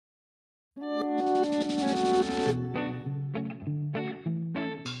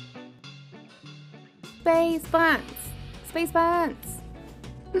Space buns! Space buns!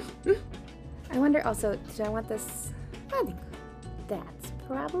 I wonder also, do I want this? I think that's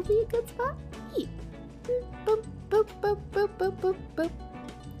probably a good spot. Boop, boop, boop, boop, boop, boop, boop, boop.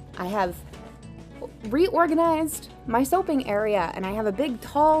 I have reorganized my soaping area and I have a big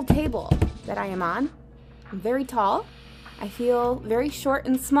tall table that I am on. I'm very tall. I feel very short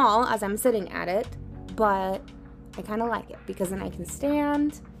and small as I'm sitting at it, but I kind of like it because then I can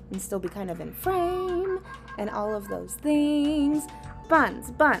stand and still be kind of in frame and all of those things.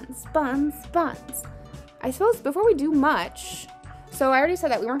 Buns, buns, buns, buns. I suppose before we do much, so I already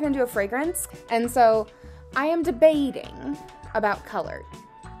said that we weren't gonna do a fragrance, and so I am debating about color.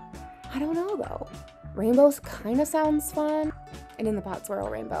 I don't know though. Rainbows kind of sounds fun. And in the pot swirl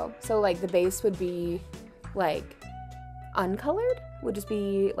rainbow. So like the base would be like uncolored, would just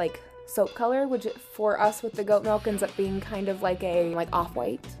be like soap color, which for us with the goat milk ends up being kind of like a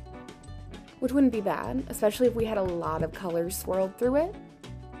off-white, which wouldn't be bad, especially if we had a lot of colors swirled through it.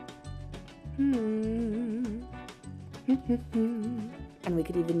 And we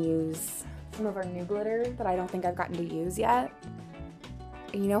could even use some of our new glitter that I don't think I've gotten to use yet.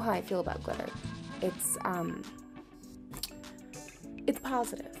 And you know how I feel about glitter. It's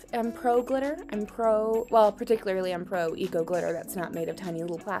positive. I'm pro glitter. I'm pro, well, particularly I'm pro eco glitter that's not made of tiny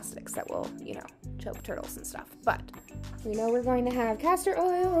little plastics that will, you know, choke turtles and stuff. But we know we're going to have castor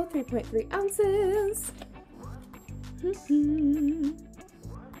oil, 3.3 ounces.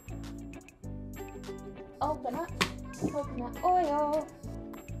 Open up coconut oil.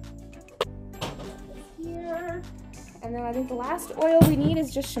 Here. And then I think the last oil we need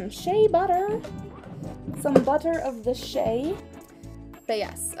is just some shea butter. Some butter of the shea. But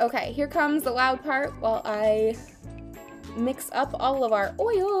yes, okay, here comes the loud part while I mix up all of our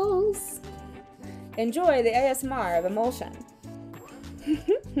oils. Enjoy the ASMR of emulsion.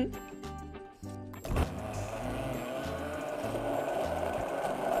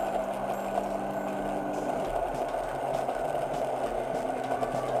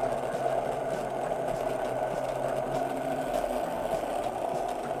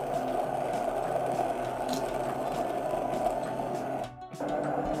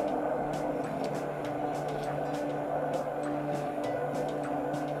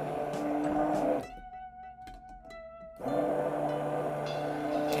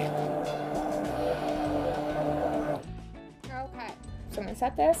 So I'm gonna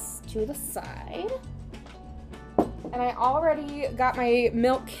set this to the side. And I already got my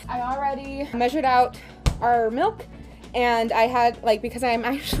milk. I already measured out our milk, and I had, like, because I am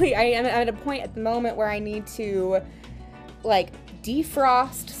at a point at the moment where I need to, like,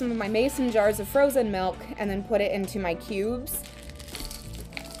 defrost some of my mason jars of frozen milk and then put it into my cubes.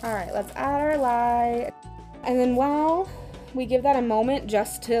 All right, let's add our lye. And then while we give that a moment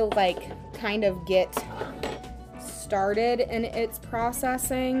just to, like, kind of get started in its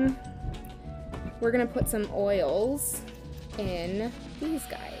processing, we're gonna put some oils in these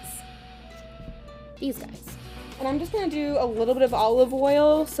guys. And I'm just gonna do a little bit of olive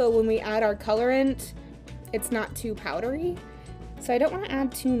oil so when we add our colorant, it's not too powdery. So I don't wanna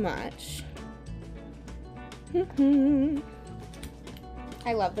add too much.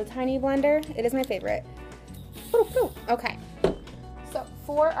 I love the tiny blender. It is my favorite. Okay, so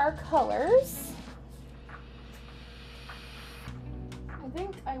for our colors, I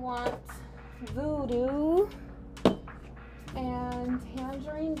think I want Voodoo and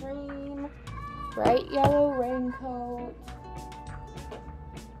Tangerine Dream, Bright Yellow Raincoat.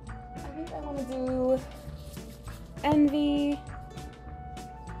 I think I want to do Envy,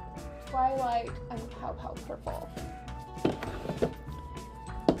 Twilight, and Pow Pow Purple.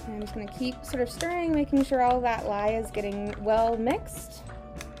 And I'm just going to keep sort of stirring, making sure all that lye is getting well mixed.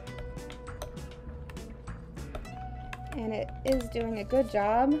 And it is doing a good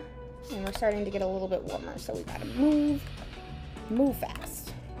job, and we're starting to get a little bit warmer, so we gotta move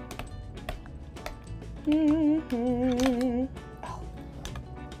fast. Oh.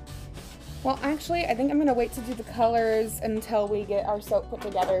 Well, actually, I think I'm gonna wait to do the colors until we get our soap put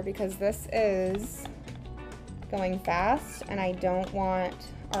together, because this is going fast, and I don't want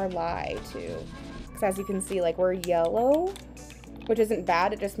our lye to, because as you can see, like, we're yellow, which isn't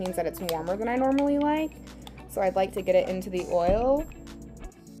bad, it just means that it's warmer than I normally like. So I'd like to get it into the oil.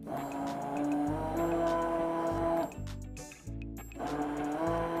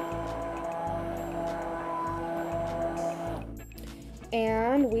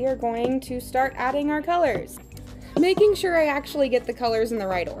 And we are going to start adding our colors. Making sure I actually get the colors in the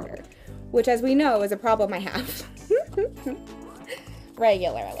right order, which, as we know, is a problem I have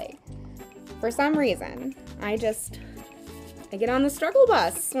regularly. For some reason, I get on the struggle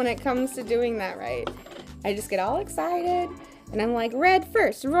bus when it comes to doing that right. I just get all excited, and I'm like, red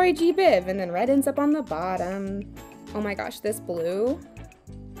first, Roy G. Biv, and then red ends up on the bottom. Oh my gosh, this blue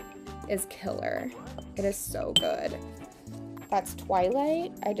is killer. It is so good. That's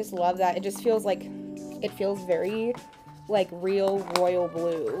Twilight. I just love that. It just feels like, it feels very like real royal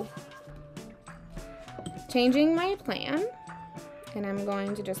blue. Changing my plan, and I'm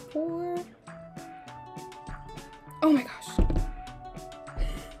going to just pour. Oh my gosh.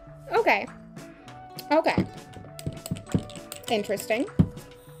 Okay. Okay. Interesting.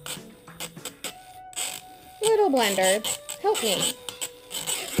 Little blender, help me.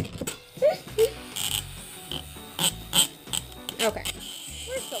 Okay.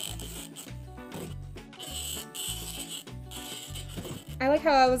 We're still good. I like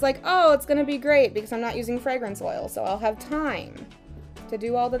how I was like, oh, it's gonna be great because I'm not using fragrance oil, so I'll have time to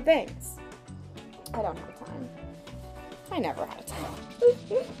do all the things. I don't have time. I never had time.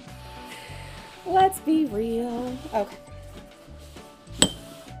 Let's be real. Okay.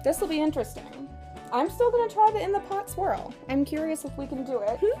 This will be interesting. I'm still gonna try the in the pot swirl. I'm curious if we can do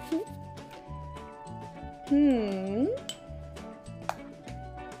it.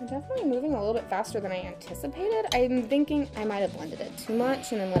 I'm definitely moving a little bit faster than I anticipated. I'm thinking I might have blended it too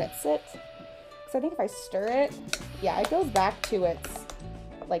much and then let it sit. Because I think if I stir it, yeah, it goes back to its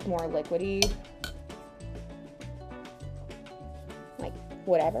like more liquidy, like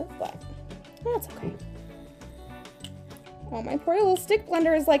whatever, but that's okay. Oh, my poor little stick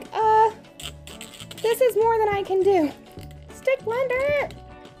blender is like, this is more than I can do. Stick blender!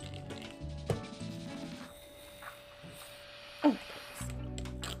 Oh my goodness.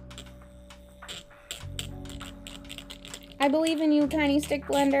 I believe in you, tiny stick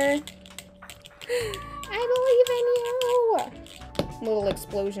blender. I believe in you! Little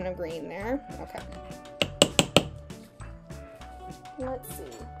explosion of green there. Okay. Let's see.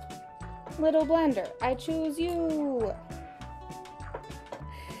 Little blender, I choose you.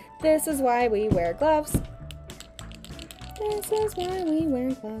 This is why we wear gloves. This is why we wear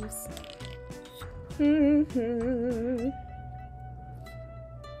gloves.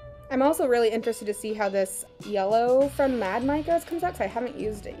 I'm also really interested to see how this yellow from Mad Micas comes out, because I haven't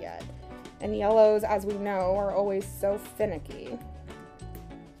used it yet. And yellows, as we know, are always so finicky.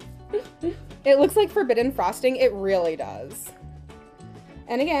 It looks like forbidden frosting. It really does.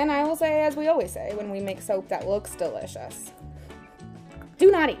 And again, I will say, as we always say, when we make soap that looks delicious, do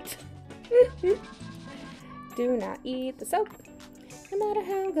not eat. Do not eat the soap, no matter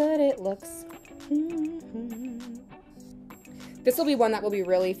how good it looks. This will be one that will be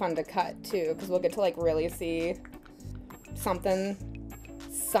really fun to cut too, because we'll get to like really see something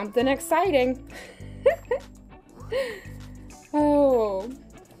exciting. Oh,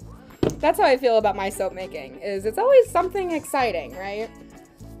 that's how I feel about my soap making, is it's always something exciting, right?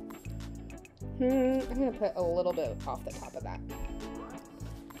 I'm gonna put a little bit off the top of that.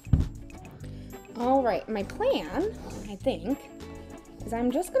 All right, my plan, I think, is I'm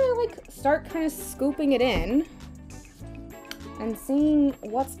just gonna like start kind of scooping it in and seeing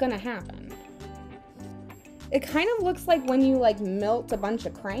what's gonna happen. It kind of looks like when you like melt a bunch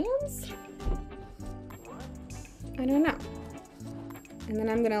of crayons. I don't know. And then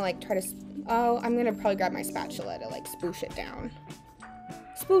I'm gonna like try to, I'm gonna probably grab my spatula to like spoosh it down.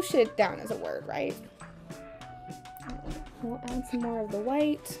 Spoosh it down is a word, right? We'll add some more of the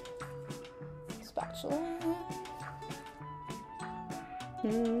white. Spatula.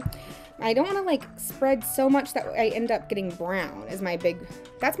 I don't want to like spread so much that I end up getting brown is my big,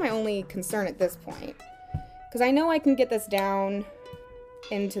 that's my only concern at this point. Because I know I can get this down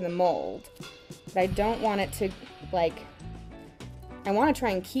into the mold, but I don't want it to like, I want to try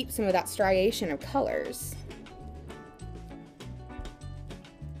and keep some of that striation of colors.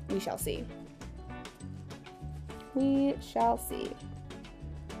 We shall see. We shall see.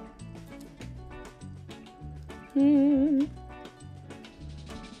 You're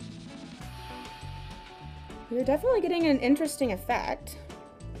definitely getting an interesting effect.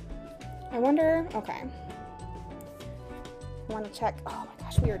 I wonder, okay. I want to check, oh my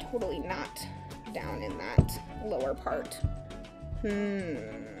gosh, we are totally not down in that lower part.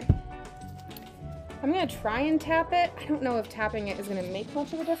 I'm gonna try and tap it. I don't know if tapping it is gonna make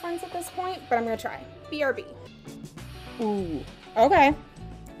much of a difference at this point, but I'm gonna try. BRB. Ooh, okay.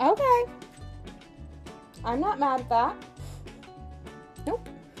 Okay. I'm not mad at that. Nope.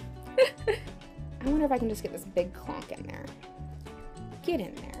 I wonder if I can just get this big clonk in there. Get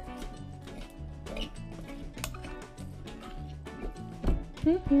in there.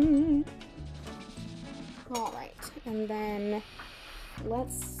 All right, and then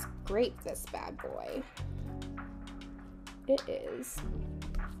let's scrape this bad boy. It is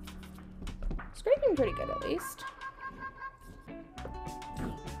scraping pretty good, at least.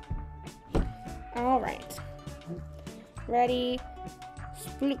 All right. Ready?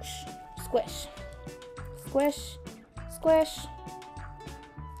 Sploosh. Squish. Squish. Squish.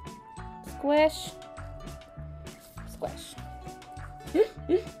 Squish. Squish.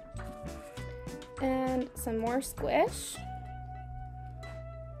 And some more squish.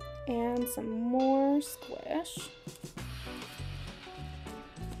 And some more squish.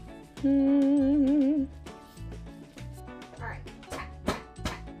 All right.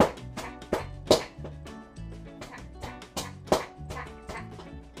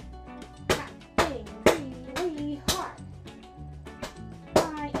 Tapping really hard.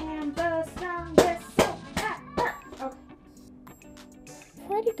 I am the strongest soap ever. Okay.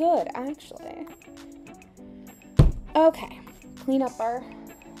 Pretty good, actually. Okay. Clean up our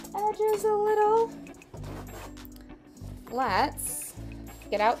edges a little. Let's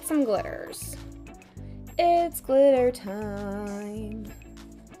get out some glitters. It's glitter time.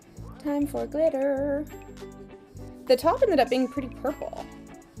 Time for glitter. The top ended up being pretty purple.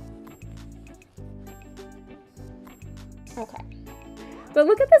 Okay. But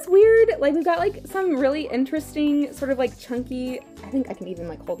look at this weird, like we've got like some really interesting sort of like chunky, I think I can even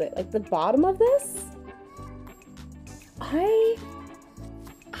like hold it, like the bottom of this. I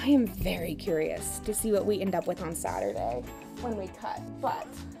am very curious to see what we end up with on Saturday when we cut. But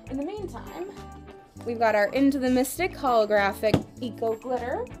in the meantime, we've got our Into the Mystic holographic eco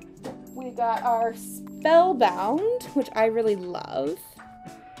glitter. We've got our Spellbound, which I really love.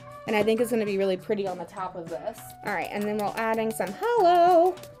 And I think it's gonna be really pretty on the top of this. All right, and then we're adding some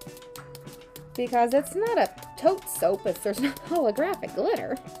Hello, because it's not a tote soap if there's no holographic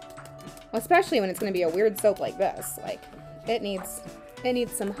glitter. Especially when it's gonna be a weird soap like this. Like, it needs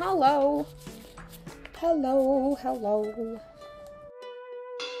some hello. Hello, hello.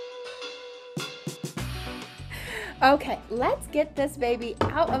 Okay, let's get this baby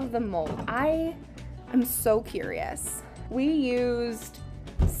out of the mold. I am so curious. We used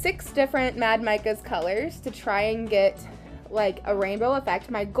 6 different Mad Mica's colors to try and get like a rainbow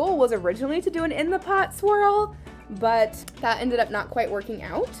effect. My goal was originally to do an in the pot swirl, but that ended up not quite working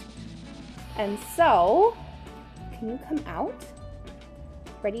out. And so, can you come out?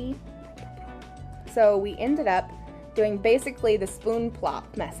 Ready? So we ended up doing basically the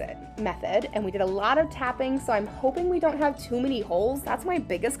spoon-plop method, and we did a lot of tapping, so I'm hoping we don't have too many holes. That's my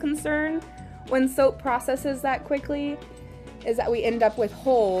biggest concern when soap processes that quickly, is that we end up with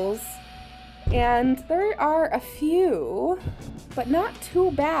holes. And there are a few, but not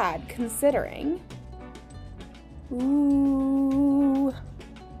too bad considering. Ooh.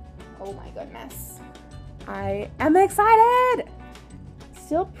 Oh my goodness. I am excited!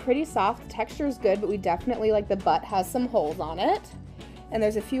 Still pretty soft, the texture is good, but we definitely, like, the butt has some holes on it. And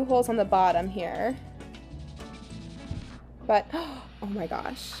there's a few holes on the bottom here. But, oh my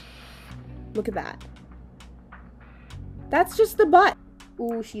gosh. Look at that. That's just the butt.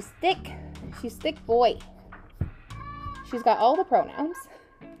 Ooh, she's thick. She's thick boy. She's got all the pronouns.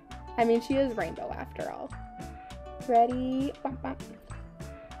 I mean, she is rainbow after all. Ready? Bump, bump.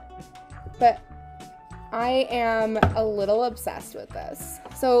 But I am a little obsessed with this.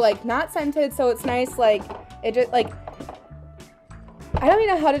 So, like, not scented, so it's nice, like, it just, like, I don't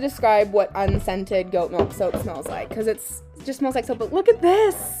even know how to describe what unscented goat milk soap smells like, because it just smells like soap, but look at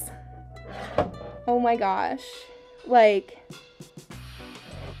this! Oh my gosh. Like,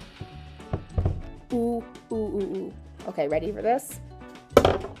 ooh, ooh, ooh, ooh. Okay, ready for this?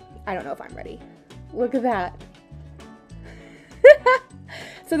 I don't know if I'm ready. Look at that.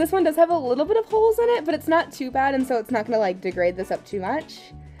 So this one does have a little bit of holes in it, but it's not too bad, and so it's not gonna like degrade this up too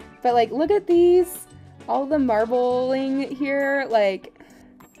much. But like, look at these, all the marbling here, like,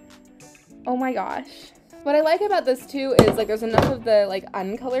 oh my gosh. What I like about this too is like there's enough of the like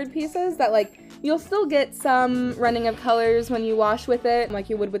uncolored pieces that like you'll still get some running of colors when you wash with it, like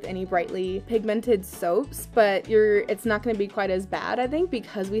you would with any brightly pigmented soaps, but it's not gonna be quite as bad, I think,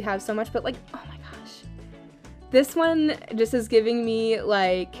 because we have so much. But like, oh my gosh. This one just is giving me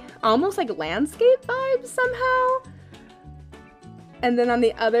like almost like landscape vibes somehow. And then on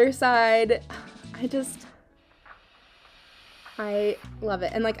the other side, I love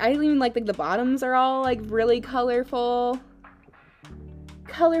it. And like, I even like the bottoms are all like really colorful.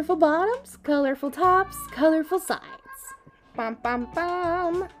 Colorful bottoms, colorful tops, colorful sides. Bum, bum,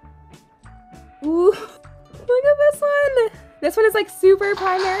 bum. Ooh, look at this one. This one is like super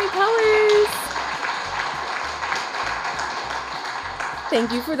primary colors.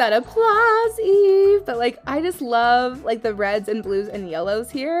 Thank you for that applause, Eve. But like, I just love like the reds and blues and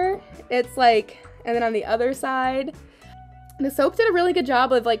yellows here. It's like, and then on the other side, the soap did a really good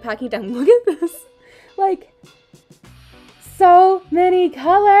job of like packing it down. Look at this. Like, so many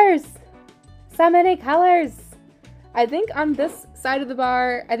colors. So many colors. I think on this side of the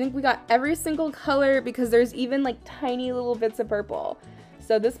bar, I think we got every single color because there's even like tiny little bits of purple.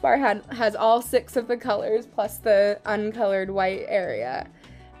 So this bar has all 6 of the colors plus the uncolored white area.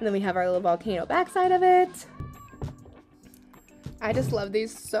 And then we have our little volcano backside of it. I just love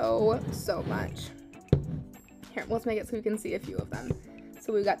these so much. Here, let's make it so we can see a few of them.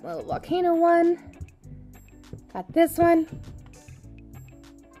 So we've got the little volcano one. Got this one.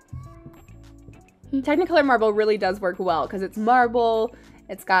 Technicolor marble really does work well because it's marble.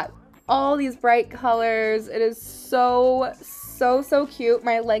 It's got all these bright colors. It is so cute.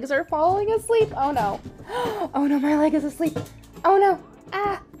 My legs are falling asleep. Oh no. Oh no, my leg is asleep. Oh no.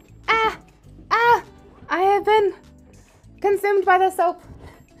 Ah. I have been consumed by the soap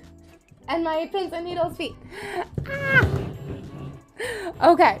and my pins and needles feet. Ah.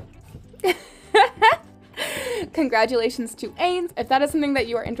 Okay. Congratulations to Ains. If that is something that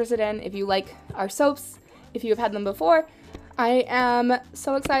you are interested in, if you like our soaps, if you have had them before, I am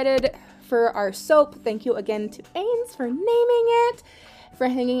so excited for our soap. Thank you again to Ains for naming it, for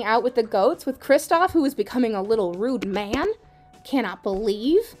hanging out with the goats, with Kristoff, who is becoming a little rude man. Cannot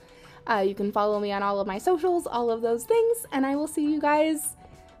believe. You can follow me on all of my socials, all of those things, and I will see you guys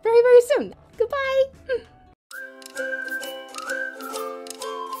very soon. Goodbye.